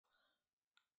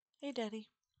Hey Daddy,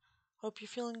 hope you're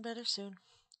feeling better soon.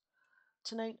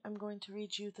 Tonight I'm going to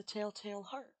read you The Telltale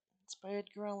Heart. It's by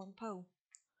Edgar Allan Poe.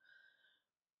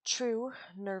 True,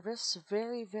 nervous,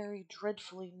 very, very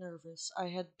dreadfully nervous, I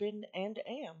had been and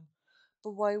am.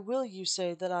 But why will you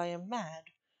say that I am mad?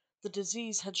 The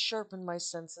disease had sharpened my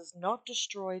senses, not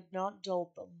destroyed, not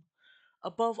dulled them.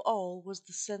 Above all was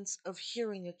the sense of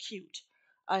hearing acute.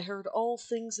 I heard all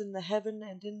things in the heaven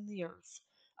and in the earth.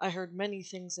 I heard many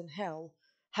things in hell.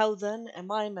 How then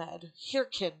am I mad?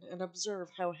 Hearken and observe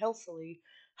how healthily,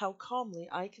 how calmly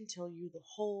I can tell you the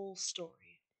whole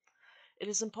story. It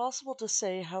is impossible to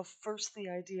say how first the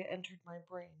idea entered my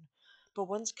brain, but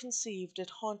once conceived it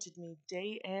haunted me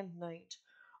day and night.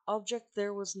 Object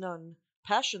there was none,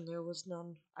 passion there was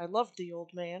none. I loved the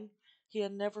old man. He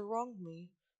had never wronged me.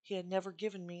 He had never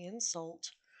given me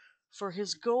insult. For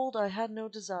his gold I had no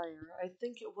desire. I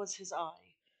think it was his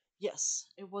eye. Yes,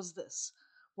 it was this.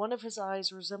 One of his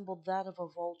eyes resembled that of a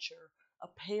vulture, a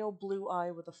pale blue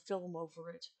eye with a film over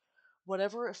it.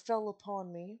 Whatever it fell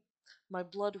upon me, my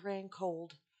blood ran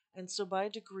cold, and so by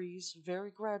degrees,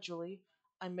 very gradually,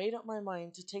 I made up my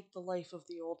mind to take the life of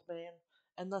the old man,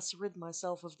 and thus rid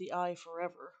myself of the eye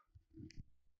forever.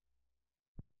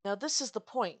 Now this is the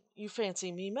point. You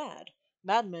fancy me mad.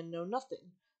 Madmen know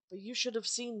nothing. But you should have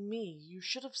seen me. You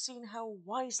should have seen how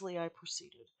wisely I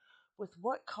proceeded. With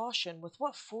what caution, with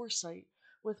what foresight,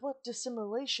 with what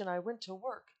dissimulation I went to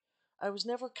work. I was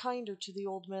never kinder to the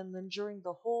old man than during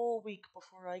the whole week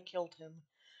before I killed him.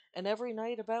 And every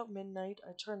night about midnight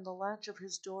I turned the latch of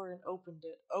his door and opened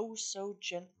it, oh so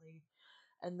gently.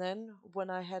 And then,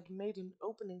 when I had made an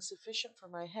opening sufficient for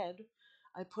my head,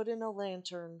 I put in a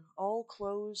lantern, all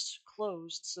closed,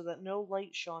 so that no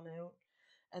light shone out,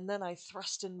 and then I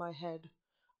thrust in my head.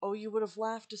 Oh, you would have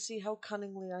laughed to see how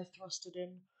cunningly I thrust it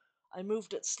in. I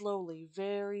moved it slowly,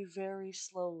 very, very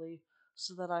slowly,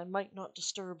 so that I might not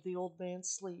disturb the old man's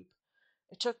sleep.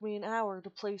 It took me an hour to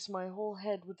place my whole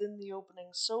head within the opening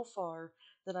so far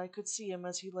that I could see him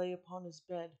as he lay upon his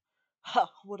bed. Ha!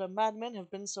 Would a madman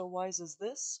have been so wise as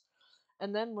this?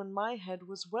 And then, when my head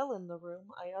was well in the room,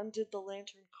 I undid the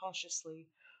lantern cautiously,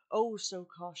 oh, so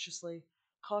cautiously,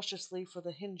 cautiously, for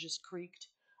the hinges creaked.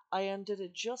 I undid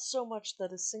it just so much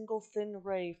that a single thin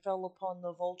ray fell upon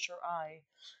the vulture eye,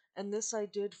 and this I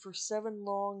did for 7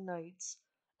 long nights,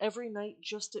 every night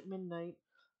just at midnight.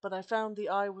 But I found the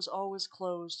eye was always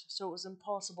closed, so it was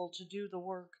impossible to do the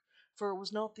work, for it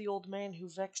was not the old man who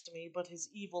vexed me, but his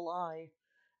evil eye.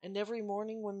 And every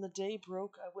morning when the day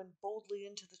broke I went boldly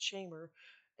into the chamber,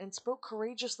 and spoke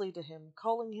courageously to him,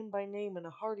 calling him by name in a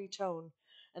hearty tone,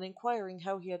 and inquiring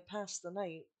how he had passed the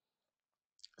night.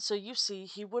 So you see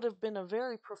he would have been a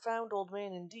very profound old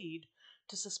man indeed,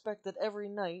 to suspect that every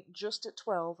night, just at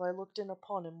 12, I looked in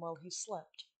upon him while he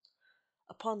slept.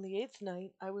 Upon the 8th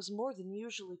night I was more than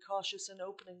usually cautious in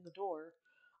opening the door.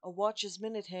 A watch's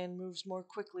minute hand moves more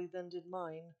quickly than did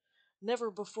mine. Never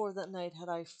before that night had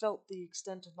I felt the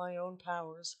extent of my own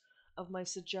powers, of my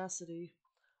sagacity.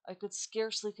 I could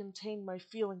scarcely contain my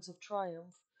feelings of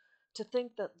triumph. To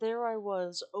think that there I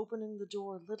was, opening the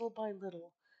door little by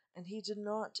little, and he did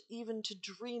not even to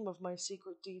dream of my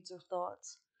secret deeds or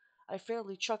thoughts. I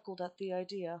fairly chuckled at the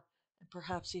idea, and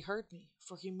perhaps he heard me,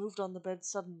 for he moved on the bed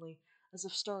suddenly, as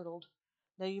if startled.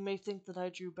 Now you may think that I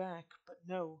drew back, but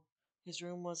no. His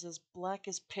room was as black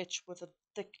as pitch with a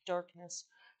thick darkness,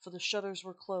 for the shutters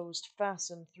were closed,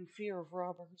 fastened, through fear of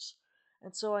robbers.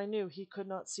 And so I knew he could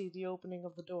not see the opening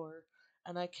of the door,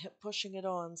 and I kept pushing it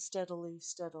on steadily,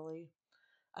 steadily.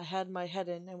 I had my head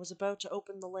in, and was about to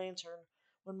open the lantern,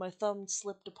 when my thumb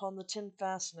slipped upon the tin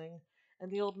fastening, and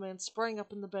the old man sprang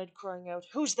up in the bed, crying out,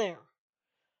 "Who's there?"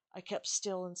 I kept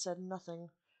still and said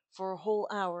nothing. For a whole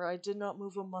hour I did not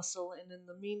move a muscle, and in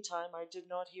the meantime I did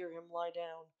not hear him lie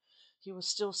down. He was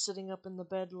still sitting up in the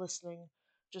bed listening,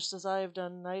 just as I have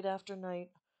done night after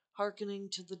night, hearkening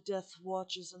to the death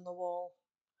watches in the wall.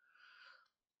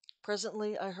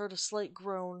 Presently I heard a slight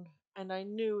groan, and I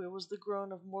knew it was the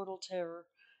groan of mortal terror.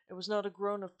 It was not a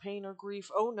groan of pain or grief.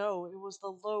 Oh no, it was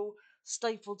the low,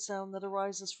 stifled sound that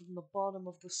arises from the bottom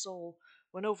of the soul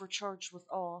when overcharged with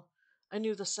awe. I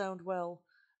knew the sound well.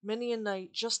 Many a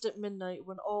night, just at midnight,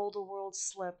 when all the world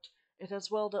slept, it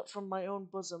has welled up from my own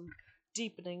bosom,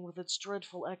 deepening with its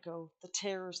dreadful echo the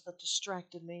terrors that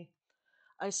distracted me.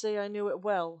 I say I knew it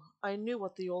well. I knew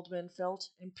what the old man felt,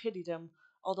 and pitied him,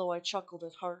 although I chuckled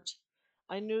at heart.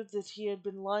 I knew that he had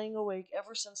been lying awake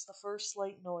ever since the first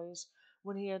slight noise,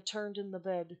 when he had turned in the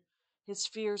bed. His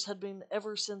fears had been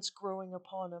ever since growing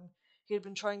upon him. He had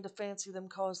been trying to fancy them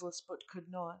causeless, but could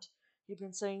not. He had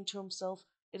been saying to himself,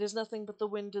 "It is nothing but the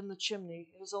wind in the chimney.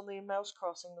 It is only a mouse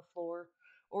crossing the floor."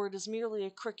 or it is merely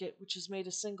a cricket which has made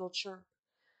a single chirp.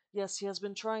 Yes, he has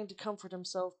been trying to comfort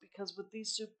himself because with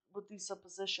these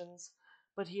suppositions,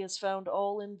 but he has found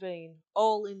all in vain,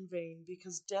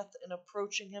 because death in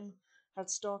approaching him had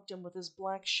stalked him with his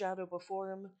black shadow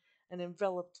before him and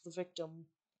enveloped the victim.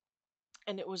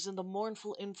 And it was in the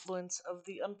mournful influence of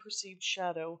the unperceived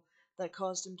shadow that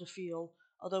caused him to feel,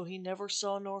 although he never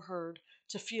saw nor heard,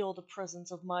 to feel the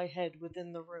presence of my head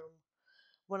within the room.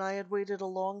 When I had waited a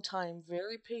long time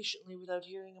very patiently without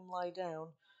hearing him lie down,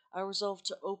 I resolved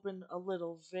to open a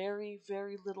little, very,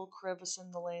 very little crevice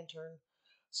in the lantern.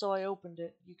 So I opened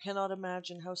it, you cannot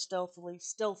imagine how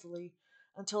stealthily,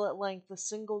 until at length a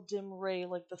single dim ray,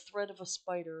 like the thread of a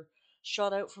spider,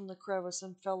 shot out from the crevice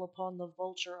and fell upon the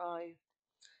vulture eye.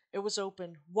 It was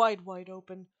open, wide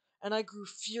open, and I grew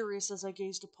furious as I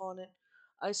gazed upon it.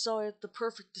 I saw it the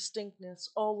perfect distinctness,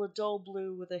 all a dull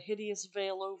blue, with a hideous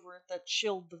veil over it that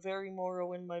chilled the very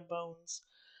marrow in my bones.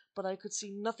 But I could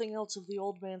see nothing else of the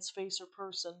old man's face or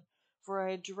person, for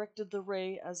I had directed the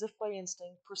ray, as if by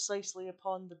instinct, precisely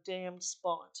upon the damned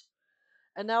spot.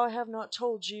 And now I have not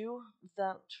told you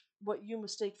that what you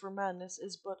mistake for madness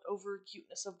is but over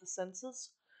acuteness of the senses.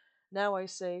 Now I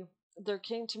say, there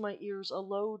came to my ears a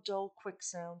low, dull, quick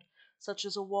sound, such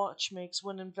as a watch makes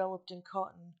when enveloped in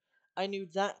cotton. I knew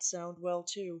that sound well,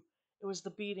 too. It was the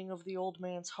beating of the old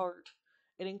man's heart.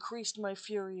 It increased my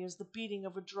fury as the beating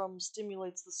of a drum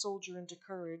stimulates the soldier into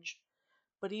courage.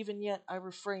 But even yet I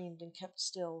refrained and kept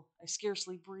still. I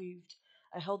scarcely breathed.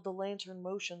 I held the lantern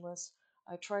motionless.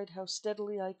 I tried how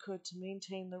steadily I could to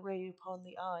maintain the ray upon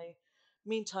the eye.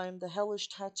 Meantime the hellish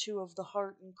tattoo of the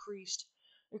heart increased.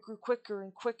 It grew quicker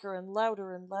and quicker, and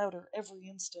louder every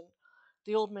instant.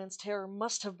 The old man's terror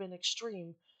must have been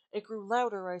extreme. It grew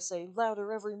louder, I say,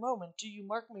 louder every moment. Do you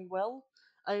mark me well?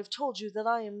 I have told you that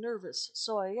I am nervous.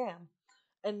 So I am.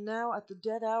 And now, at the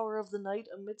dead hour of the night,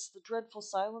 amidst the dreadful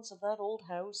silence of that old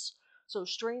house, so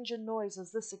strange a noise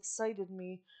as this excited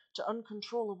me to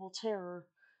uncontrollable terror.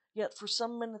 Yet for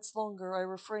some minutes longer I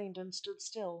refrained and stood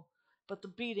still. But the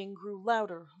beating grew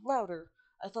louder.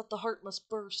 I thought the heart must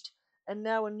burst. And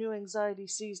now a new anxiety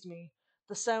seized me.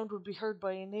 The sound would be heard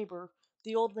by a neighbor.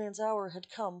 The old man's hour had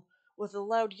come. With a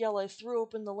loud yell I threw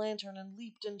open the lantern and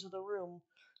leaped into the room.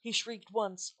 He shrieked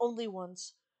once, only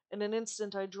once. In an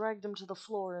instant I dragged him to the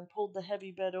floor and pulled the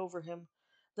heavy bed over him.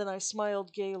 Then I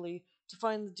smiled gaily, to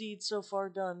find the deed so far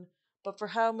done, but for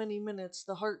how many minutes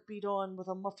the heart beat on with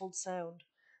a muffled sound.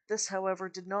 This, however,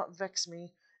 did not vex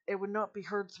me. It would not be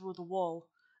heard through the wall.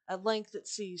 At length it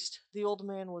ceased. The old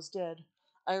man was dead.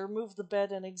 I removed the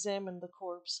bed and examined the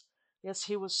corpse. Yes,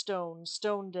 he was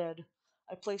stone dead.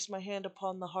 I placed my hand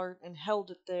upon the heart and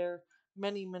held it there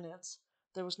many minutes.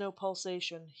 There was no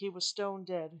pulsation. He was stone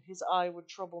dead. His eye would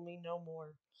trouble me no more.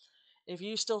 If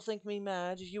you still think me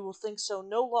mad, you will think so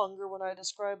no longer when I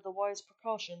describe the wise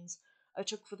precautions I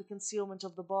took for the concealment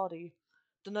of the body.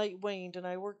 The night waned, and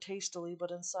I worked hastily,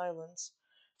 but in silence.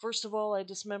 First of all I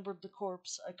dismembered the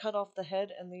corpse. I cut off the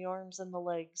head and the arms and the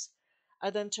legs. I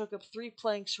then took up 3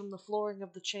 planks from the flooring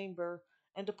of the chamber,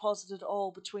 and deposited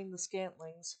all between the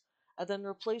scantlings. I then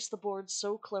replaced the boards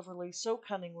so cleverly, so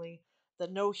cunningly,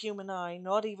 that no human eye,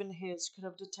 not even his, could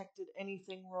have detected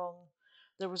anything wrong.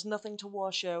 There was nothing to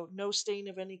wash out, no stain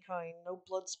of any kind, no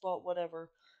blood spot whatever.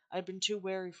 I had been too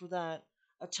wary for that.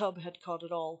 A tub had caught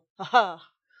it all. Ha ha!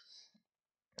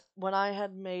 When I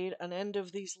had made an end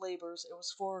of these labors, it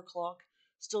was 4 o'clock,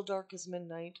 still dark as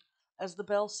midnight. As the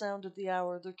bell sounded the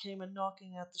hour, there came a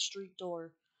knocking at the street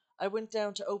door. I went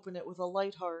down to open it with a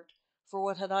light heart, for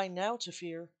what had I now to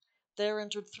fear? There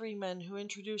entered 3 men who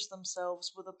introduced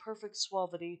themselves with a perfect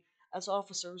suavity as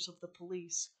officers of the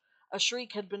police. A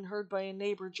shriek had been heard by a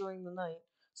neighbor during the night.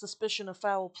 Suspicion of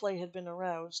foul play had been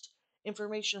aroused.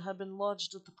 Information had been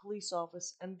lodged at the police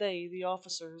office, and they, the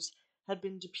officers, had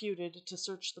been deputed to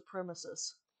search the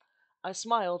premises. I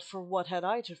smiled, for what had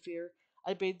I to fear?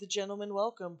 I bade the gentleman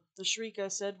welcome. The shriek, I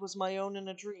said, was my own in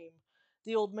a dream.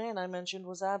 The old man, I mentioned,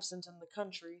 was absent in the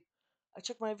country. I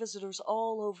took my visitors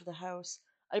all over the house.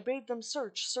 I bade them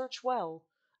search well.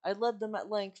 I led them at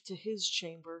length to his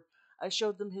chamber. I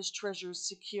showed them his treasures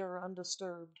secure,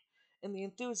 undisturbed. In the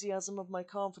enthusiasm of my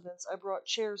confidence, I brought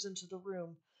chairs into the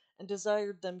room, and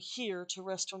desired them here to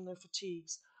rest from their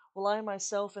fatigues, while I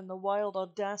myself, in the wild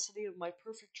audacity of my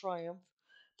perfect triumph,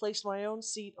 placed my own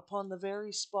seat upon the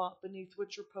very spot beneath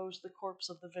which reposed the corpse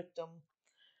of the victim.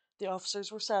 The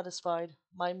officers were satisfied.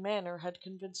 My manner had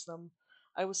convinced them.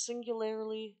 I was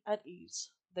singularly at ease.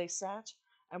 They sat,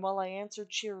 and while I answered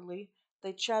cheerily,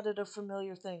 they chatted of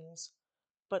familiar things.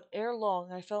 But ere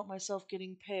long I felt myself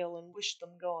getting pale and wished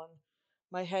them gone.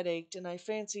 My head ached, and I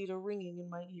fancied a ringing in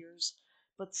my ears.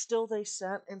 but still they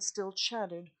sat and still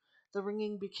chatted. The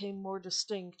ringing became more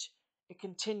distinct. It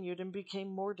continued and became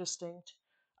more distinct.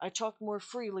 I talked more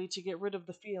freely to get rid of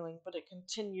the feeling, but it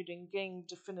continued and gained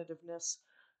definitiveness,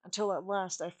 until at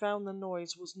last I found the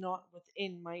noise was not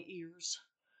within my ears.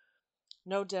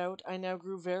 No doubt I now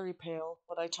grew very pale,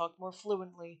 but I talked more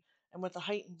fluently, and with a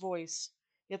heightened voice.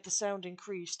 Yet the sound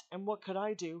increased, and what could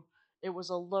I do? It was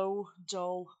a low,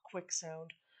 dull, quick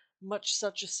sound, much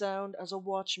such a sound as a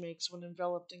watch makes when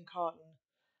enveloped in cotton.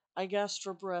 I gasped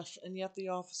for breath, and yet the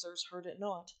officers heard it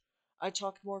not. I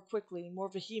talked more quickly, more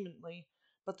vehemently,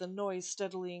 but the noise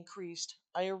steadily increased.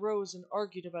 I arose and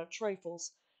argued about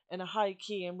trifles, in a high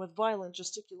key and with violent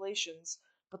gesticulations,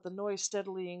 but the noise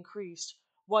steadily increased.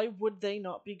 Why would they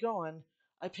not be gone?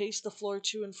 I paced the floor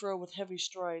to and fro with heavy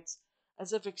strides,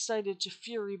 as if excited to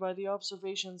fury by the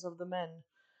observations of the men.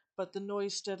 But the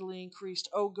noise steadily increased.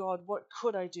 O God, what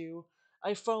could I do?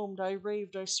 I foamed, I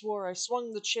raved, I swore, I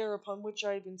swung the chair upon which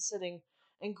I had been sitting,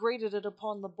 and grated it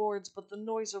upon the boards, but the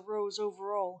noise arose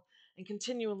over all, and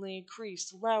continually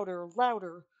increased, louder,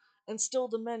 louder, and still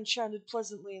the men chatted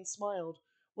pleasantly and smiled.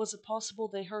 Was it possible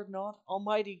they heard not?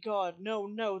 Almighty God! No,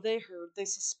 no, they heard, they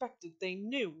suspected, they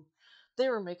knew. They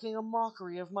were making a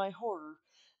mockery of my horror.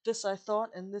 This I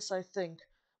thought, and this I think.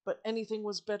 But anything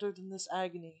was better than this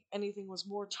agony, anything was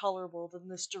more tolerable than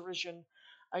this derision.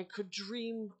 I could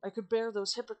bear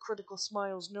those hypocritical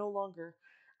smiles no longer.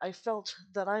 I felt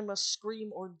that I must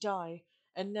scream or die.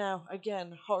 And now,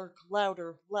 again, hark,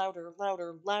 louder, louder,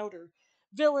 louder, louder.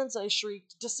 Villains, I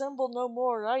shrieked, dissemble no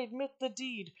more. I admit the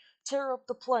deed. Tear up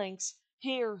the planks.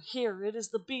 Here, here, it is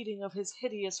the beating of his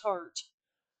hideous heart.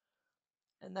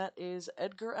 And that is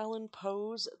Edgar Allan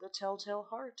Poe's The Telltale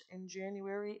Heart in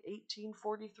January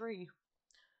 1843.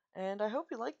 And I hope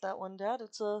you liked that one, Dad.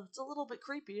 It's a little bit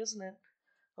creepy, isn't it?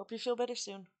 Hope you feel better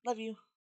soon. Love you.